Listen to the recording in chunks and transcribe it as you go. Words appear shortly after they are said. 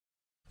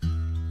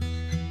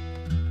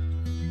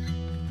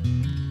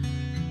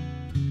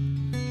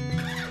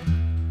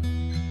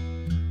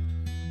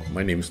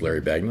My name is Larry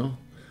Bagnell.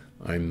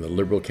 I'm the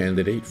Liberal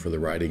candidate for the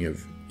riding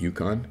of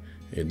Yukon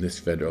in this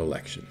federal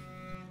election.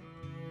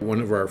 One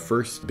of our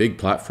first big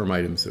platform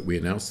items that we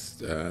announced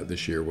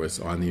this year was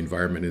on the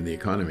environment and the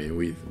economy. And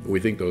we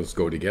think those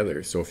go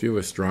together. So if you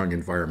have a strong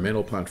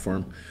environmental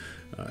platform,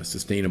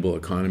 sustainable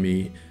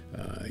economy,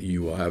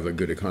 you will have a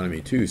good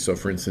economy too. So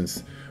for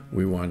instance,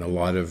 we want a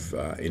lot of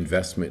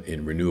investment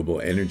in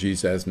renewable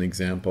energies as an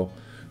example,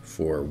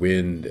 for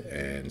wind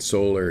and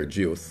solar,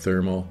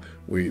 geothermal.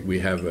 We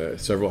have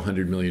several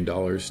 $100 million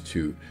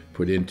to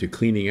put into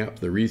cleaning up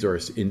the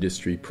resource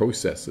industry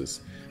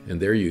processes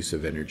and their use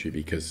of energy,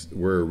 because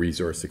we're a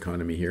resource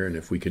economy here, and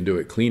if we can do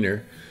it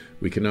cleaner,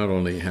 we can not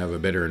only have a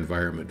better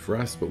environment for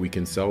us, but we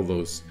can sell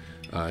those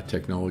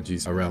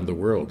technologies around the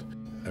world.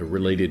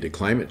 Related to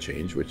climate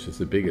change, which is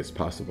the biggest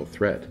possible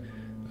threat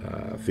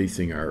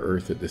facing our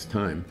Earth at this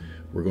time,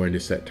 we're going to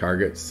set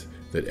targets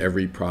that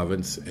every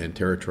province and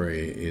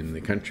territory in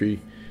the country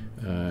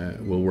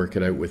will work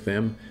it out with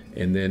them.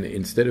 And then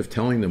instead of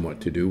telling them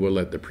what to do, we'll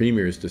let the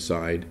premiers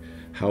decide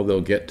how they'll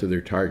get to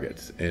their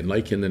targets. And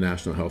like in the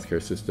national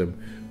healthcare system,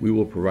 we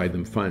will provide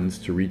them funds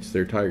to reach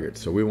their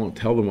targets. So we won't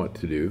tell them what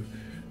to do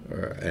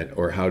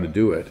or how to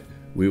do it.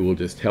 We will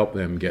just help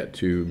them get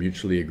to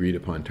mutually agreed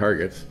upon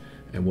targets,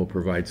 and we'll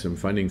provide some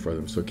funding for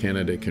them so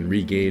Canada can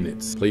regain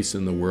its place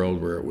in the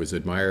world where it was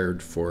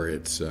admired for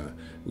its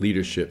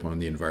leadership on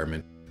the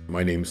environment.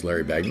 My name's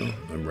Larry Bagnell.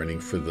 I'm running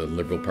for the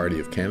Liberal Party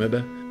of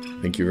Canada.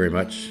 Thank you very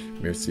much.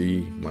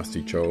 Merci,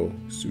 Masti Cho,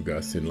 Suga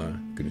Sinla,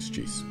 Gunis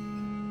Cheese.